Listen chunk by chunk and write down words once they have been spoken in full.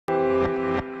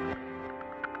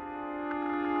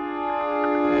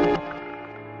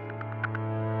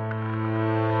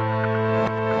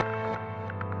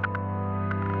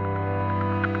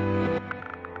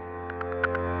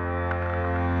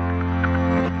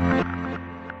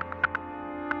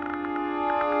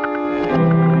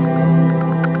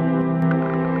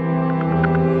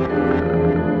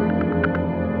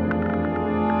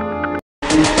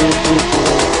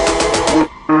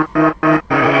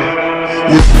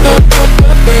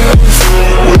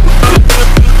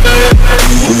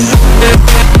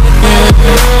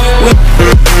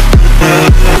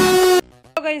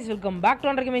guys, welcome back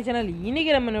to my channel.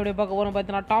 இன்னைக்கு நம்ம என்ன பார்க்க போறோம்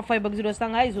பார்த்தீங்கன்னா டாப் 5 பக்ஸ் வீடியோஸ்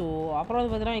தான் guys. அப்புறம்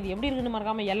வந்து பார்த்தீங்கன்னா இது எப்படி இருக்குன்னு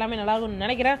மறக்காம எல்லாமே நல்லா இருக்கும்னு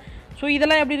நினைக்கிறேன். சோ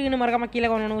இதெல்லாம் எப்படி இருக்குன்னு மறக்காம கீழ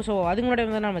கமெண்ட் பண்ணுங்க. சோ அதுக்கு முன்னாடி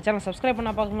வந்து நம்ம சேனல் சப்ஸ்கிரைப்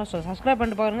பண்ணா பார்க்கணும். சோ சப்ஸ்கிரைப்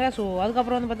பண்ணிட்டு பாருங்க. சோ அதுக்கு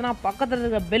அப்புறம் வந்து பார்த்தீங்கன்னா பக்கத்துல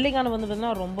இருக்க பெல் ஐகான் வந்து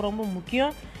பார்த்தீங்கன்னா ரொம்ப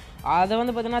முக்கியம். அதை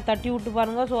வந்து பார்த்தீங்கன்னா தட்டி விட்டு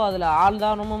பாருங்க. சோ அதுல ஆல்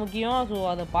தான் ரொம்ப முக்கியம். சோ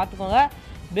அதை பார்த்துக்கோங்க.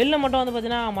 பெல்லை மட்டும் வந்து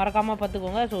பார்த்தீங்கன்னா மறக்காமல்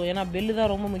பார்த்துக்கோங்க. ஸோ ஏன்னா பெல்லு தான்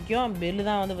ரொம்ப முக்கியம். பெல்லு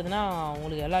தான் வந்து பார்த்தீங்கன்னா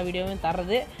உங்களுக்கு எல்லா வீடியோவும்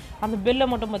தர்றது. அந்த பெல்லை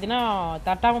மட்டும் பார்த்தீங்கன்னா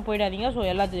தட்டாமல் போயிடாதீங்க. ஸோ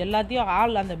எல்லாத்தையும்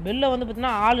ஆள் அந்த பெல்லை வந்து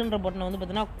பார்த்தீங்கன்னா ஆளுன்ற பட்டனை வந்து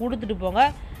பார்த்தீங்கன்னா கொடுத்துட்டு போங்க.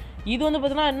 இது வந்து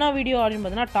பார்த்தீங்கன்னா என்ன வீடியோ அப்படின்னு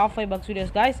பார்த்தீங்கன்னா top 5 bugs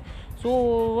videos guys. So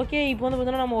okay, இப்போ வந்து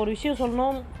பார்த்தீங்கன்னா நம்ம ஒரு விஷயம்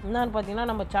சொல்லணும். என்னன்னு பார்த்தீங்கன்னா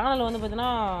நம்ம சேனலில் வந்து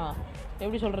பார்த்தீங்கன்னா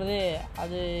எப்படி சொல்கிறது,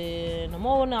 அது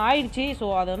என்னமோ ஒன்று ஆயிடுச்சு. ஸோ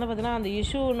அதை வந்து பார்த்தீங்கன்னா அந்த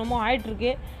இஷ்யூ என்னமோ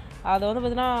ஆகிட்டுருக்கு. அதை வந்து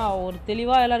பார்த்தீங்கன்னா ஒரு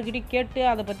தெளிவாக எல்லாருக்கிட்டையும் கேட்டு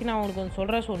அதை பற்றி நான் உங்களுக்கு வந்து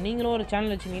சொல்கிறேன். ஸோ நீங்களும் ஒரு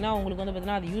சேனல் வச்சுருந்தீங்கன்னா உங்களுக்கு வந்து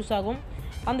பார்த்தீங்கன்னா அது யூஸ் ஆகும்.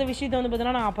 அந்த விஷயத்தை வந்து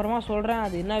பார்த்தீங்கன்னா நான் அப்புறமா சொல்கிறேன்.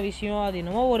 அது என்ன விஷயம், அது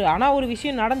என்னமோ ஆனால் ஒரு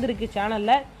விஷயம் நடந்திருக்கு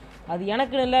சேனலில். அது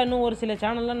எனக்கு இல்லை, இன்னும் ஒரு சில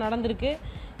சேனல்லாம் நடந்திருக்கு.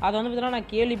 அதை வந்து பார்த்தீங்கன்னா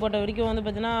நான் கேள்விப்பட்ட வரைக்கும் வந்து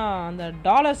பார்த்தீங்கன்னா அந்த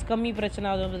டாலர்ஸ் கம்மி பிரச்சனை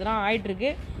அது வந்து பார்த்தீங்கன்னா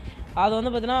ஆகிட்டுருக்கு. அது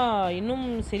வந்து பார்த்தீங்கன்னா இன்னும்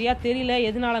சரியாக தெரியல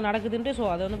எதனால் நடக்குதுன்ட்டு. ஸோ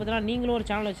அதை வந்து பார்த்தீங்கன்னா நீங்களும் ஒரு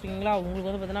சேனல் வச்சுருக்கீங்களா, உங்களுக்கு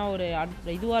வந்து பார்த்தீங்கன்னா ஒரு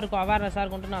இதுவாக இருக்கும், அவேர்னஸாக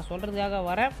இருக்கும்ட்டு நான் சொல்கிறதுக்காக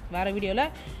வரேன் வேறு வீடியோவில்.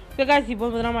 இப்போ காய்ஸ் இப்போ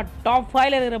வந்து நம்ம டாப்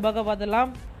 5ல் இருக்கிற பக்கை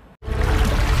பார்த்துடலாம்.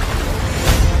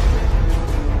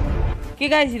 ஓகே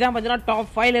காய்ஸ், இதான் பார்த்தீங்கன்னா டாப்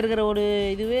 5ல் இருக்கிற ஒரு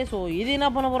இதுவே. ஸோ இது என்ன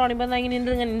பண்ண போகிறோம் அப்படின்னு பார்த்தீங்கன்னா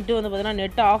இங்கே நின்று வந்து பார்த்தீங்கன்னா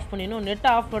நெட்டை ஆஃப் பண்ணிடணும். நெட்டை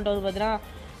ஆஃப் பண்ணிட்டு வந்து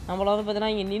பார்த்தீங்கன்னா நம்மளை வந்து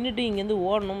பார்த்தீங்கன்னா இங்கே நின்றுட்டு இங்கேருந்து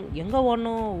ஓடணும். எங்கே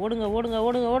ஓடணும்,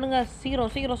 ஓடுங்க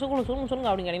சீக்கிரம் சொல்லுங்க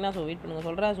அப்படின்னு கேட்டிங்கன்னா. ஸோ வெயிட் பண்ணுங்கள்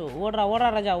சொல்கிறேன். ஸோ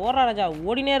ஓடுறா ராஜா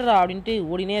ஓடினேறா அப்படின்ட்டு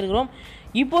ஓடினே இருக்கிறோம்.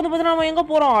 இப்போ வந்து பார்த்தீங்கன்னா நம்ம எங்கே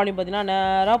போகிறோம் அப்படின்னு பார்த்தீங்கன்னா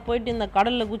நேராக போயிட்டு இந்த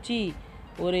கடலில் குச்சி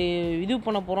ஒரு இது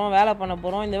பண்ண போகிறோம், வேலை பண்ண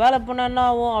போகிறோம். இந்த வேலை பண்ண என்ன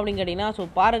ஆகும் அப்படின்னு கேட்டிங்கன்னா, ஸோ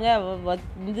பாருங்கள்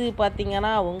இது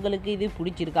பார்த்தீங்கன்னா உங்களுக்கு இது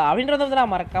பிடிச்சிருக்கா அப்படின்றத வந்து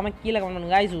நான் மறக்காமல் கீழே கமெண்ட்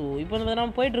பண்ணுங்க. ஸோ இப்போ வந்து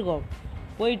பார்த்தீங்கன்னா போயிட்டுருக்கோம்.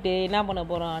 போயிட்டு என்ன பண்ண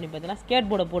போகிறோம் அப்படின்னு பார்த்தீங்கன்னா ஸ்கேட்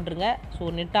போர்டை போட்டுருங்க.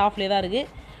 ஸோ நெட் ஆஃப்லேயே தான் இருக்குது,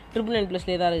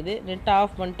 999+லேயே தான் இருக்குது. நெட்டை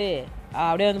ஆஃப் பண்ணிட்டு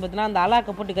அப்படியே வந்து பார்த்தீங்கன்னா அந்த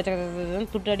அலாக்கை போட்டு கச்ச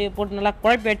துட்டு அப்படியே போட்டு நல்லா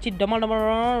குழப்பி அடிச்சு டமால்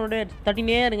அப்படியே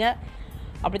தட்டினே இருங்க.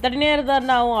 அப்படி தட்டினே இருந்தால்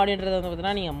என்ன ஆகும் அப்படின்றத வந்து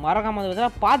பார்த்தீங்கன்னா நீங்கள் மறக்காமல் வந்து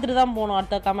பார்த்தீங்கன்னா பார்த்துட்டு தான் போகணும்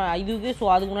அடுத்த இதுக்கு. ஸோ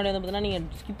அதுக்கு முன்னாடி வந்து பார்த்தீங்கன்னா நீங்கள்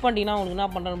ஸ்கிப் பண்ணிட்டீங்கன்னா உங்களுக்கு என்ன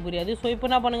பண்ணுறதுன்னு புரியாது. ஸோ இப்போ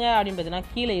என்ன பண்ணுங்கள் அப்படின்னு பார்த்தீங்கன்னா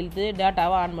கீழே இழுத்து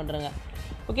டேட்டாவை ஆன் பண்ணுறேங்க.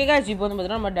 ஓகே காய்ஸ், இப்போ வந்து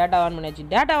பார்த்தீங்கன்னா நம்ம டேட்டா ஆன் பண்ணியாச்சு.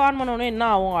 டேட்டா ஆன் பண்ணோடனே என்ன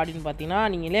ஆகும் அப்படின்னு பார்த்தீங்கன்னா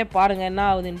நீங்களே பாருங்கள் என்ன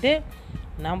ஆகுதுன்ட்டு.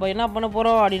 நம்ம என்ன பண்ண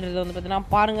போகிறோம் அப்படின்றத வந்து பார்த்தீங்கன்னா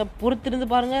பாருங்கள், பொறுத்திருந்து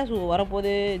பாருங்கள். ஸோ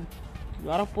வரப்போது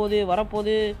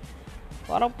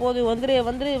வந்துரு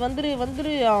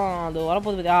அது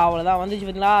வரப்போது பற்றி அவ்வளோதான் வந்துச்சு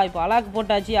பார்த்தீங்களா. இப்போ அலாக்கு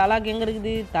போட்டாச்சு. அலாக்கு எங்கே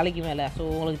இருக்குது, தலைக்கு மேலே. ஸோ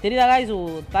உங்களுக்கு தெரியுதா? ஸோ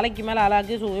தலைக்கு மேலே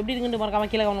அலாக்கு. ஸோ எப்படி இருக்குன்னு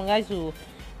மறக்காமல் கீழே காணுங்க. ஸோ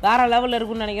வேறு லெவலில்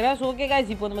இருக்குன்னு நினைக்கிறேன். ஸோ ஓகே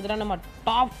காய்ஸ், இப்போ வந்து பார்த்தீங்கன்னா நம்ம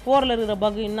டாப் 4ல் இருக்கிற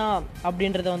பக் என்ன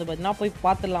அப்படின்றத வந்து பார்த்தீங்கன்னா போய்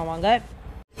பார்த்துடலாம் வாங்க.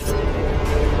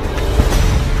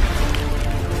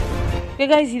 ஓகே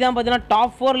காய்ஸ், இதான் பார்த்தீங்கன்னா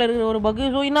டாப் 4ல் இருக்கிற ஒரு பக்கு.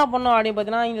 ஸோ என்ன பண்ணோம் அப்படின்னு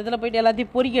பார்த்தீங்கன்னா இந்த இடத்துல போய்ட்டு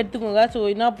எல்லாத்தையும் பொறுக்கி எடுத்துக்கோங்க. ஸோ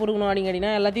என்ன பொறுக்கணும் அப்படின்னு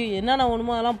கேட்டிங்கன்னா எல்லாத்தையும் என்னென்ன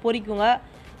ஒன்றுமோ அதெல்லாம் பொறிக்குங்க.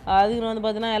 அதுக்கு வந்து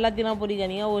பார்த்தீங்கன்னா எல்லாத்தையும்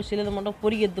பொறிக்காதீங்க, ஒரு சிலது மட்டும்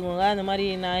பொறுக்கி எடுத்துக்கோங்க. இந்த மாதிரி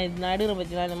நான் எடுக்கிறேன்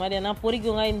பார்த்தீங்களா, இந்த மாதிரி என்ன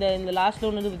பொறிக்குங்க. இந்த லாஸ்ட்டில்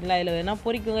ஒன்று இருக்குது பார்த்தீங்களா, இதில் வேணால்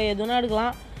பொறிக்குங்க. எதுனா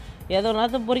எடுக்கலாம், எதோ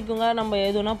நேரத்தை பொறிக்குங்க. நம்ம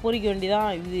எதுனா பொறிக்க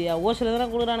வேண்டியதான். இது ஒரு சில தானே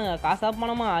கொடுக்குறானுங்க, காசாக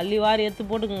பணமா அள்ளி வாரி எடுத்து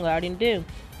போட்டுக்கோங்க அப்படின்ட்டு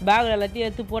பேக்கில் எல்லாத்தையும்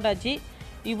எடுத்து போட்டாச்சு.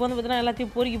 இப்போ வந்து பார்த்தீங்கன்னா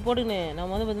எல்லாத்தையும் பொறுக்கி போட்டுக்கின்னு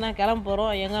நம்ம வந்து பார்த்தீங்கன்னா கிளம்ப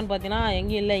போகிறோம். எங்கன்னு பார்த்தீங்கன்னா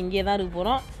எங்கேயும் இல்லை, இங்கே தான் இருக்க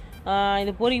போகிறோம்.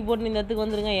 இது பொறுக்கி போட்டு இந்த இடத்துக்கு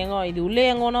வந்துடுங்க. இது உள்ளே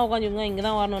எங்கே வேணா உட்காந்துங்க, இங்கே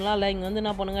தான் வரணும்லாம் இல்லை. இங்கே வந்து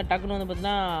என்ன பண்ணுங்கள், டக்குன்னு வந்து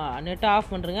பார்த்தீங்கன்னா நெட்டை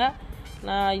ஆஃப் பண்ணுறேங்க.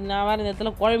 நான் வேறு இந்த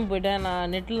இடத்துல குழம்பு போயிட்டேன்.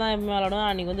 நான் நெட்டில் தான் எப்பவுமே விளாடுவேன்.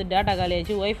 அன்றைக்கி வந்து டேட்டா காலி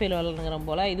ஆகிடுச்சு, ஒய்ஃபைல விளாடுங்கிறேன்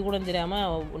போல். இது கூட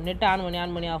தெரியாமல் நெட்டை ஆன்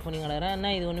பண்ணி ஆஃப் பண்ணி கிடக்கிறேன்.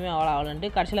 என்ன இது ஒன்றுமே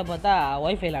அவ்வளோன்ட்டு கடைசியில் பார்த்தா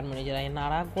ஒய்ஃபைல ஆன் பண்ணி வச்சுக்கிறேன்.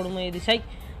 என்னடா கொடுமை இது சை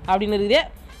அப்படின்னு இருக்குது.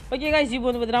 ஓகே காய்ஸ், இப்போ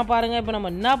வந்து பார்த்தீங்கன்னா பாருங்கள் இப்போ நம்ம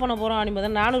என்ன பண்ண போகிறோம் அப்படின்னு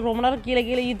பார்த்தா நானும் ரொம்ப நேரம் கீழே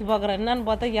ஈத்து பார்க்குறேன். என்னன்னு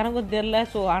பார்த்தா எனக்கும் தெரில.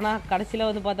 ஸோ ஆனால் கடைசியில்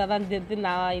வந்து பார்த்தா தான் தெரிஞ்சு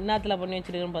நான் இன்னத்தில் பண்ணி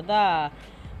வச்சுருக்கேன்னு பார்த்தா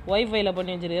ஒய்ஃபைல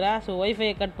பண்ணி வச்சுருக்கிறேன். ஸோ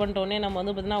ஒய்ஃபையை கட் பண்ணிட்டோடனே நம்ம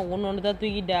வந்து பார்த்தீங்கன்னா ஒன்று தான்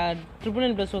தூக்கி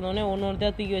 999+ வந்தோடனே ஒன்று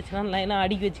தான் தூக்கி வச்சுக்கலாம், லைனாக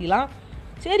அடுக்கி வச்சுக்கலாம்.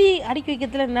 சரி, அடுக்கி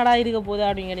வைக்கிறதுல என்னடா இருக்க போகுது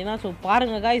அப்படின்னு கேட்டிங்கன்னா ஸோ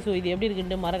பாருங்கள் காய். ஸோ இது எப்படி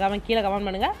இருக்குன்ட்டு மறக்காமல் கீழே கமெண்ட்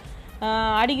பண்ணுங்கள்.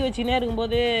 அடுக்கி வச்சுனே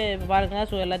இருக்கும்போது பாருங்கள்.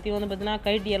 ஸோ எல்லாத்தையும் வந்து பார்த்தீங்கன்னா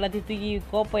கைட்டி எல்லாத்தையும் தூக்கி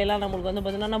கோப்பையெல்லாம் நம்மளுக்கு வந்து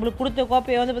பார்த்தீங்கன்னா நம்மளுக்கு கொடுத்த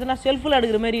கோப்பையை வந்து பார்த்தீங்கன்னா செல்ஃபில்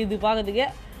எடுக்கிற மாதிரி இது பார்க்கறதுக்கு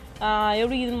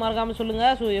எப்படி இதுன்னு மறக்காமல்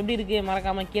சொல்லுங்கள். ஸோ எப்படி இருக்குது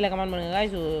மறக்காமல் கீழே கமெண்ட்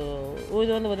பண்ணுங்கள். ஸோ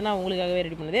இது வந்து பார்த்தீங்கன்னா உங்களுக்காகவே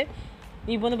ரெடி பண்ணுது.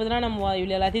 இப்போ வந்து பார்த்தீங்கன்னா நம்ம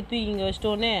இவ்வளோ எல்லாத்தையும் தூக்கி இங்கே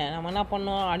வச்சிட்டோன்னே நம்ம என்ன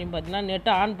பண்ணோம் அப்படின்னு பார்த்தீங்கன்னா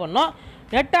நெட்டை ஆன் பண்ணோம்.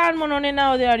 நெட்டை ஆன் பண்ணோன்னே என்ன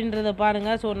ஆகுது அப்படின்றத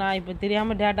பாருங்கள். ஸோ நான் இப்போ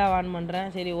தெரியாமல் டேட்டாவை ஆன் பண்ணுறேன்.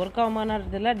 சரி, ஒர்க்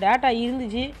ஆகாமன்றதில்ல, டேட்டா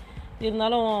இருந்துச்சு,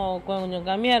 இருந்தாலும் கொஞ்சம்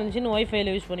கம்மியாக இருந்துச்சுன்னு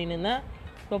ஒய்ஃபைல யூஸ் பண்ணிட்டு இருந்தேன்.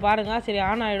 இப்போ பாருங்கள் சரி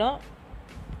ஆன் ஆகிடும்.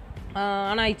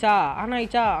 ஆன் ஆயிடுச்சா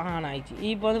ஆன் ஆயிடுச்சு.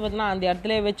 இப்போ வந்து பார்த்தீங்கன்னா அந்த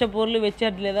இடத்துல வச்ச பொருள் வச்ச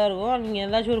இடத்துல தான் இருக்கும். நீங்கள்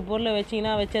ஏதாச்சும் ஒரு பொருளை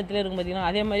வச்சிங்கன்னா வச்ச இடத்துல இருக்கும் பார்த்தீங்கன்னா,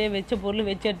 அதே மாதிரியே வச்ச பொருள்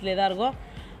வச்ச இடத்துல தான் இருக்கும்.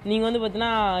 நீங்கள் வந்து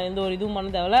பார்த்தீங்கன்னா எந்த ஒரு இதுவும்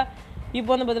பண்ண தேவையில்ல. இப்போ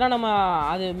வந்து பார்த்தீங்கன்னா நம்ம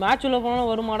அது மேட்ச் உள்ளே போனாலும்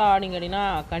வருமாடா அப்படின்னு கேட்டிங்கன்னா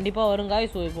கண்டிப்பாக வருங்க.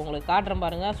 ஸோ இப்போ உங்களுக்கு காட்டுறேன்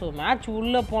பாருங்கள். ஸோ மேட்ச்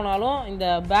உள்ளே போனாலும் இந்த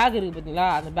பேக் இருக்குது பார்த்தீங்களா,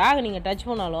 அந்த பேக் நீங்கள் டச்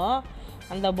பண்ணாலும்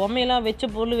அந்த பொம்மையெல்லாம் வச்ச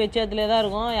பொருள் வச்ச இடத்துல தான்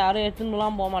இருக்கும். யாரும்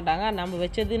எடுத்துன்னுலாம் போக மாட்டாங்க. நம்ம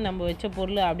வச்ச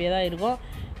பொருள் அப்படியே தான் இருக்கும்.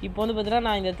 இப்போ வந்து பார்த்தீங்கன்னா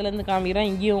நான் இந்த இடத்துலேருந்து காமிக்கிறேன்.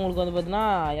 இங்கேயும் உங்களுக்கு வந்து பார்த்தீங்கன்னா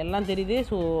எல்லாம் தெரியுது.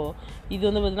 ஸோ இது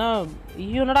வந்து பார்த்தீங்கன்னா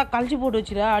என்னடா கழிச்சு போட்டு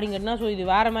வச்சுடா அப்படின்னு கேட்டிங்கன்னா, ஸோ இது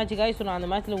வேறு மேட்ச்சுக்காக. ஸோ நான் அந்த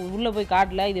மேட்ச்சில் உள்ளே போய்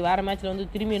காட்டல. இது வேறு மேட்ச்சில் வந்து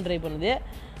திரும்பியும் ட்ரை பண்ணுது.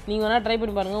 நீங்கள் வேணால் ட்ரை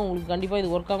பண்ணி பாருங்கள், உங்களுக்கு கண்டிப்பாக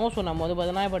இது ஒர்க் ஆகும். ஸோ நம்ம வந்து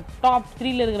பார்த்தீங்கன்னா இப்போ டாப்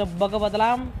 3ல் இருக்கிற பக்கை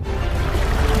பார்த்தலாம்.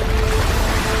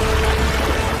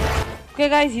 ஓகே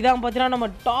காய்ஸ், இதான் பார்த்தீங்கன்னா நம்ம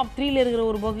டாப் 3ல் இருக்கிற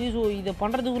ஒரு பக்கு. ஸோ இதை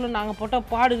பண்ணுறதுக்குள்ளே நாங்கள் போட்ட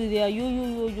பாடுக்குது. ஐயோ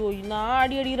நான்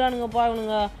அடிக்கிறானுங்கப்பா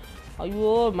இவனுங்க. ஐயோ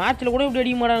மேட்ச்சில் கூட இப்படி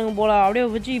அடிக்க மாட்டானுங்க போல். அப்படியே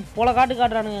வச்சு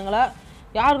காட்டுறானுங்க எங்களை.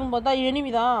 யாருன்னு பார்த்தா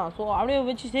எனிமி தான். ஸோ அப்படியே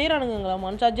வச்சு செய்கிறானுங்க எங்களை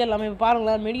மனசாட்சி எல்லாமே. இப்போ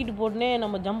பாருங்களேன், மெடிக்கிட்டு போட்டுனே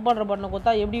நம்ம ஜம்ப் பண்ணுற பட்டனை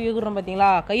கொத்தா எப்படி ஏகுறோம் பார்த்தீங்களா,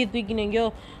 கையை தூக்கின்னு எங்கேயோ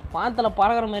பாத்தில்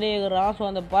பறக்கிற மாதிரியே ஏகுறான். ஸோ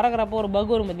அந்த பறக்கிறப்போ ஒரு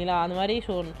பக் வரும் பார்த்தீங்களா, அந்த மாதிரி.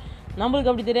 ஸோ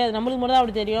நம்மளுக்கு அப்படி தெரியாது, நம்மளுக்கு மட்டும் தான்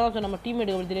அப்படி தெரியும். ஸோ நம்ம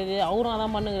டீம்மேட்டுக்கு அப்படி தெரியாது. அவரும்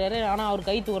அதான் பண்ணுகிறாரு. ஆனால் அவர்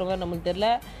கை தூக்குற மாதிரி நம்மளுக்கு தெரியல.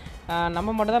 நம்ம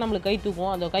மட்டும் தான் நம்மளுக்கு கை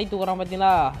தூக்கும். அந்த கை தூக்குறான்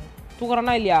பார்த்தீங்களா,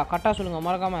 தூக்குறானா இல்லையா கரெக்டாக சொல்லுங்கள்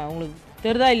மறக்காமல். உங்களுக்கு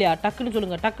தெரியுதா இல்லையா டக்குன்னு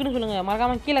சொல்லுங்கள்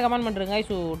மறக்காமல் கீழே கமெண்ட் பண்ணுறேங்க.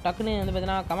 ஸோ டக்குன்னு வந்து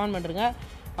பார்த்தீங்கன்னா கமெண்ட் பண்ணுறேங்க.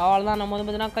 அவ்வளோதான். நம்ம வந்து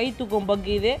பார்த்தீங்கன்னா கை தூக்கும்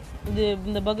பக்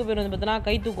இந்த பக்கு பேர் வந்து பார்த்தீங்கன்னா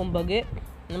கை தூக்கும் பக்கு.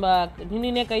 நம்ம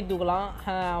நின்றுனே கை தூக்கலாம்.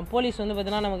 போலீஸ் வந்து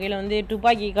பார்த்தீங்கன்னா நம்ம கையில் வந்து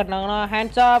துப்பாக்கி கட்டினாங்கன்னா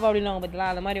ஹேண்ட்ஸ் ஆப் அப்படின்னு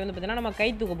பார்த்தீங்களா, அந்த மாதிரி வந்து பார்த்தீங்கன்னா நம்ம கை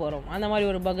தூக்க போகிறோம். அந்த மாதிரி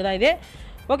ஒரு பக் தான் இது.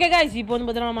 ஓகே காய்ஸ், இப்போ வந்து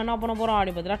பார்த்தீங்கன்னா நம்ம என்ன பண்ண போகிறோம்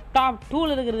அப்படின்னு பார்த்தீங்கன்னா டாப்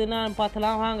 2ல் இருக்கிறது என்ன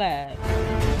பார்த்தலாம் வாங்க.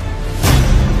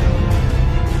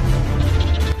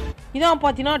 இதான்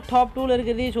பார்த்தீங்கன்னா டாப் 2ல்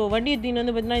இருக்குது. ஸோ வண்டி தீன்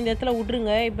வந்து பார்த்தீங்கன்னா இந்த இடத்துல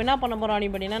விட்ருங்க. இப்போ என்ன பண்ண போகிறோம்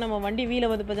அப்படின்னு பார்த்தீங்கன்னா நம்ம வண்டி வீலை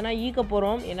வந்து பார்த்தீங்கன்னா ஈக்க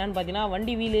போகிறோம். என்னென்னு பார்த்தீங்கன்னா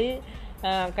வண்டி வீலு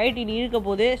கைட்டின்னு இழுக்க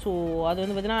போகுது. ஸோ அது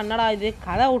வந்து பார்த்தீங்கன்னா என்னடா இது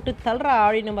கதை விட்டு தள்ளுறா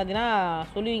அப்படின்னு பார்த்தீங்கன்னா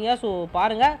சொல்லுவீங்க. ஸோ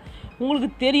பாருங்கள், உங்களுக்கு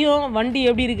தெரியும் வண்டி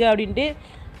எப்படி இருக்குது அப்படின்ட்டு.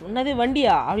 என்னது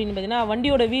வண்டியா அப்படின்னு பார்த்தீங்கன்னா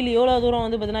வண்டியோட வீல் எவ்வளோ தூரம்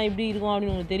வந்து பார்த்தீங்கன்னா இப்படி இருக்கும்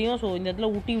அப்படின்னு உங்களுக்கு தெரியும். ஸோ இந்த இடத்துல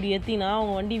விட்டு இப்படி ஏற்றினா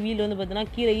உங்கள் வண்டி வீல் வந்து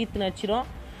பார்த்தீங்கன்னா கீழே ஈத்துன்னு வச்சிடும்.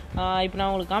 இப்போ நான்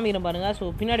உங்களுக்கு காமிக்கிறேன் பாருங்கள். ஸோ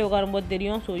பின்னாடி உட்காரும்போது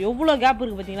தெரியும். ஸோ எவ்வளோ கேப்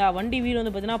இருக்குது பார்த்தீங்களா, வண்டி வீல்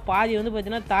வந்து பார்த்தீங்கன்னா பாதி வந்து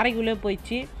பார்த்தீங்கன்னா தரைக்குள்ளே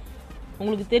போயிடுச்சு.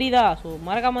 உங்களுக்கு தெரியுதா? ஸோ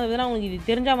மறக்காமல் பார்த்தீங்கன்னா உங்களுக்கு இது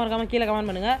தெரிஞ்சால் மறக்காமல் கீழே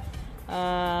கமெண்ட் பண்ணுங்கள்.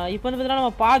 இப்போ வந்து பார்த்தீங்கன்னா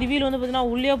நம்ம பாதி வீல் வந்து பார்த்தீங்கன்னா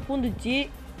உள்ளே பூந்துச்சு.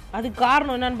 அதுக்கு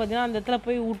காரணம் என்னென்னு பார்த்தீங்கன்னா அந்த இடத்துல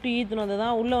போய் விட்டு ஈத்துன்னு வந்து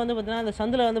தான் உள்ளே வந்து பார்த்தீங்கன்னா அந்த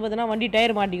சந்தில் வந்து பார்த்தீங்கன்னா வண்டி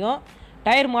டயர் மாட்டிக்கும்.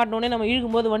 டயர் மாட்டினோடனே நம்ம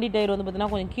இழுக்கும்போது வண்டி டயர் வந்து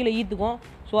பார்த்தீங்கன்னா கொஞ்சம் கீழே ஈத்துக்கும்.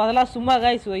 ஸோ அதெல்லாம் சும்மா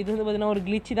காய்ஸ். ஸோ இது வந்து பார்த்தீங்கன்னா ஒரு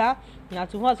கிளிச்சு தான்.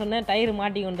 நான் சும்மா சொன்னேன் டயர்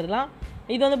மாட்டிக்கொன்றதுலாம்.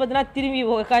 இது வந்து பார்த்தீங்கன்னா திரும்பி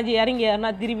உட்காந்து இறங்கி யாருன்னா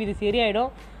திரும்பி இது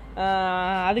சரியாயிடும்.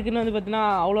 அதுக்குன்னு வந்து பார்த்தீங்கன்னா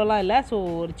அவ்வளோலாம் இல்லை. ஸோ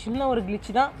ஒரு சின்ன ஒரு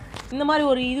கிளிச்சு தான். இந்த மாதிரி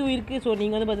ஒரு இது இருக்குது. ஸோ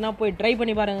நீங்கள் வந்து பார்த்தீங்கன்னா போய் ட்ரை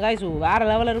பண்ணி பாருங்க காய்ஸ். ஸோ வேறு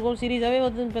லெவலில் இருக்கும். சீரியஸாகவே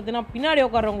வந்து பார்த்தீங்கன்னா பின்னாடி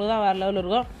உட்காரவங்களுக்கு தான் வேறு லெவலில்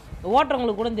இருக்கும்.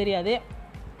 ஓட்டுறவங்களுக்கு கூட தெரியாது.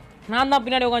 நான் தான்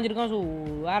பின்னாடி உட்காந்துருக்கோம். ஸோ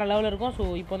வேறு லெவலில் இருக்கும். ஸோ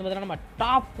இப்போ வந்து பார்த்தீங்கன்னா நம்ம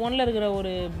டாப் 1ல் இருக்கிற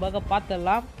ஒரு பக்கை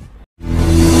பார்த்துடலாம்.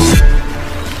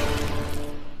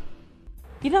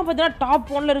 இதான் பார்த்தீங்கன்னா டாப்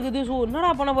 1ல் இருக்குது. ஸோ என்னடா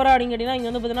பண்ண போகிறா அப்படின்னு கேட்டிங்கன்னா இங்கே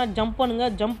வந்து பார்த்தீங்கன்னா ஜம்ப்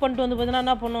பண்ணிட்டு வந்து பார்த்தீங்கன்னா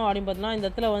என்ன பண்ணோம் அப்படின்னு பார்த்தீங்கன்னா இந்த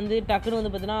இடத்துல வந்து டக்குன்னு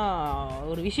வந்து பார்த்தீங்கன்னா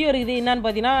ஒரு விஷயம் இருக்குது. என்னன்னு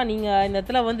பார்த்தீங்கன்னா நீங்கள் இந்த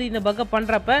இடத்துல வந்து இந்த பக்கை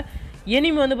பண்ணுறப்ப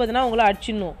எனிமி வந்து பார்த்தீங்கன்னா உங்களை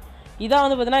அடிச்சிடணும். இதான்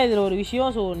வந்து பார்த்தீங்கன்னா இதில் ஒரு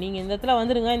விஷயம். ஸோ நீங்கள் இந்த இடத்துல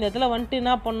வந்துடுங்க. இந்த இடத்துல வந்துட்டு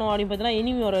என்ன பண்ணணும் அப்படின்னு பார்த்தீங்கன்னா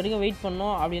எனிமி வர வரைக்கும் வெயிட்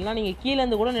பண்ணணும். அப்படின்னா நீங்கள்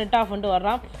கீழேருந்து கூட நெட் ஆஃப் பண்ணிட்டு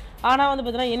வரலாம். ஆனால் வந்து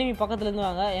பார்த்தீங்கன்னா எனிமி பக்கத்துலேருந்து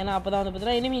வாங்க. ஏன்னா அப்போ தான் வந்து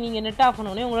பார்த்தீங்கன்னா எனிமி நீங்கள் நெட் ஆஃப்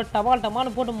பண்ணோடனே உங்களை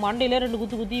டமால்னு போட்டு மண்டையிலே 2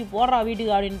 குத்தி போடுறா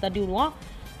வீட்டுக்கு அப்படின்னு தட்டி விடுவோம்.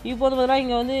 இப்போ வந்து பார்த்தீங்கன்னா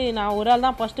இங்கே வந்து நான் ஒரு ஆள்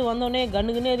தான் ஃபஸ்ட்டு வந்தோடனே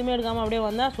கன்று எதுவுமே எடுக்காமல் அப்படியே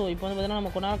வந்தேன். ஸோ இப்போ வந்து பார்த்தீங்கன்னா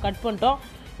நம்ம கொஞ்ச நேரம் கட் பண்ணிட்டோம்.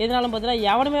 எதனாலும் பார்த்தீங்கன்னா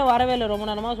எவனுமே வரவே இல்லை ரொம்ப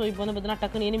நேரமாக. ஸோ இப்போ வந்து பார்த்தீங்கன்னா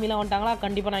டக்குன்னு எனிமிலாம் வந்துட்டாங்களா,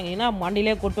 கண்டிப்பாக நாங்கள் என்ன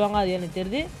மண்டிலே கொட்டுவாங்க அது எனக்கு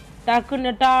தெரியுது. டக்குன்னு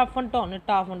நெட் ஆஃப் பண்ணிட்டோம்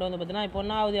வந்து பார்த்தீங்கன்னா இப்போ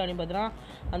என்ன ஆகுது அப்படின்னு பார்த்தீங்கன்னா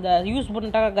அந்த யூஸ்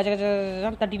பண்ணிட்டாங்க கஜ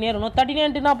தட்டினே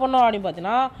என்ன பண்ணோம் அப்படின்னு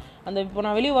பார்த்தீங்கன்னா அந்த இப்போ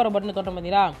நான் வெளியே வர பட்டனை தொட்டேன்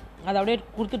பார்த்தீங்களா, அதை அப்படியே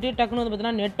கொடுத்துட்டு டக்குன்னு வந்து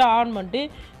பார்த்தீங்கன்னா நெட்டை ஆன் பண்ணிட்டு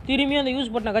திரும்பியும் அந்த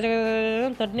யூஸ் பட்டனை கஜ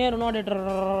தட்டினே இருக்கணும். அப்படியே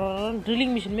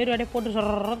ட்ரில்லிங் மிஷின் மாரி அப்படியே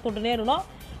போட்டு தொட்டுனே இருக்கணும்.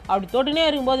 அப்படி தொட்டுனே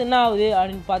இருக்கும்போது என்ன ஆகுது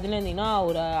அப்படின்னு பார்த்தீங்கன்னா இருந்தீங்கன்னா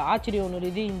ஒரு ஆச்சரியம் ஒன்று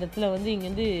இருக்குது. இந்த இடத்துல வந்து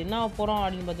இங்கேருந்து என்ன போகிறோம்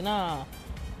அப்படின்னு பார்த்தீங்கன்னா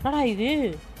என்னடா இது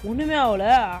ஒன்றுமே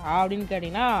ஆகலை அப்படின்னு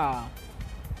கேட்டிங்கன்னா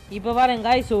இப்போ பாருங்க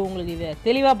காய்ஸ். ஸோ உங்களுக்கு இது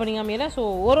தெளிவாக பண்ணிக்காம ஸோ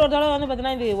ஒரு தடவை வந்து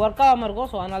பார்த்தீங்கன்னா இது ஒர்க் ஆகாமல் இருக்கும்.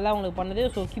 ஸோ அதனால தான் உங்களுக்கு பண்ணுது.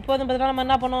 ஸோ இப்போ வந்து பார்த்தீங்கன்னா நம்ம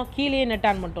என்ன பண்ணோம், கீழே நெட்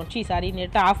ஆன் பண்ணிட்டோம்.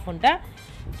 நெட்டை ஆஃப் பண்ணிட்டேன்.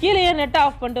 கீழே நெட்டை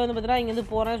ஆஃப் பண்ணிட்டு வந்து பார்த்தீங்கன்னா இங்கேருந்து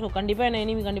போகிறேன். ஸோ கண்டிப்பாக என்ன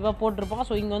எனிமி கண்டிப்பாக போட்டிருப்பான்.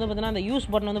 ஸோ இங்கே வந்து பார்த்தீங்கன்னா அந்த யூஸ்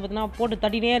பட்டன் வந்து பார்த்தீங்கன்னா போட்டு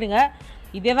தட்டினே இருங்க.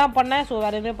 இதே தான் பண்ணேன். ஸோ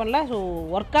வேறு எதுவுமே பண்ணல. ஸோ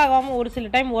ஒர்க் ஆகாமல் ஒரு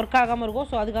சில டைம் ஒர்க் ஆகாமல் இருக்கும்.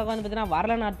 ஸோ அதுக்காக வந்து பார்த்தீங்கன்னா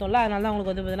வரலன்னு அர்த்தம் இல்லை. அதனால தான்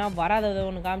உங்களுக்கு வந்து பார்த்தீங்கன்னா வராததை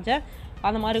ஒன்று காமிச்சேன்.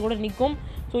 அந்த மாதிரி கூட நிற்கும்.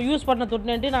 ஸோ யூஸ் பண்ண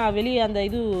தொட்டுனேன்ட்டு நான் வெளியே அந்த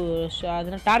இது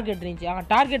அது டார்கெட் ரேஞ்சு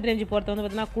டார்கெட் ரேஞ்சு போகிறத வந்து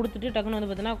பார்த்தீங்கன்னா கொடுத்துட்டு டக்குன்னு வந்து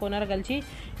பார்த்தீங்கன்னா கொஞ்ச நேரம் கழிச்சு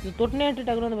இது தொட்டுனேன்ட்டு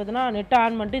டக்குன்னு வந்து பார்த்தீங்கன்னா நெட்டை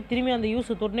ஆன் பண்ணிட்டு திரும்பி அந்த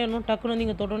யூஸ் தொட்டுனேணும் டக்குன்னு வந்து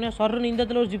இங்கே தொட்டோன்னே சொல்கிறேன்னு இந்த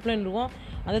இடத்துல ஒரு ஜிப்லைன் இருக்கும்.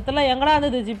 அந்த இடத்துல எங்கடா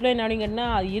அந்த ஜிப்லைன் அப்படின்னு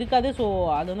கேட்டால் அது இருக்காது. ஸோ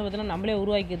அது வந்து பார்த்தீங்கன்னா நம்மளே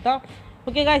உருவாக்கிட்டு தான்.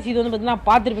 ஓகே காய்ஸ், இது வந்து பார்த்தீங்கன்னா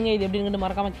பார்த்துருப்பீங்க. இது எப்படின்னு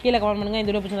மறக்காம கீழே கமெண்ட் பண்ணுங்கள்.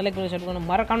 இந்த வீடியோ பிடிச்ச லைக் பண்ணி ஷேர் பண்ணுங்கள்.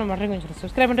 மறக்காம மறக்காம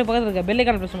சப்ஸ்கிரைப் பண்ணிட்டு பக்கத்தில் இருக்க பெல்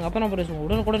ஐகானை பிரஸ் பண்ணுங்கள். அப்போ நான் பேசுவோம்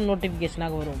உடனுக்குடன்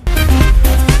நோட்டிஃபிகேஷனாக வரும்.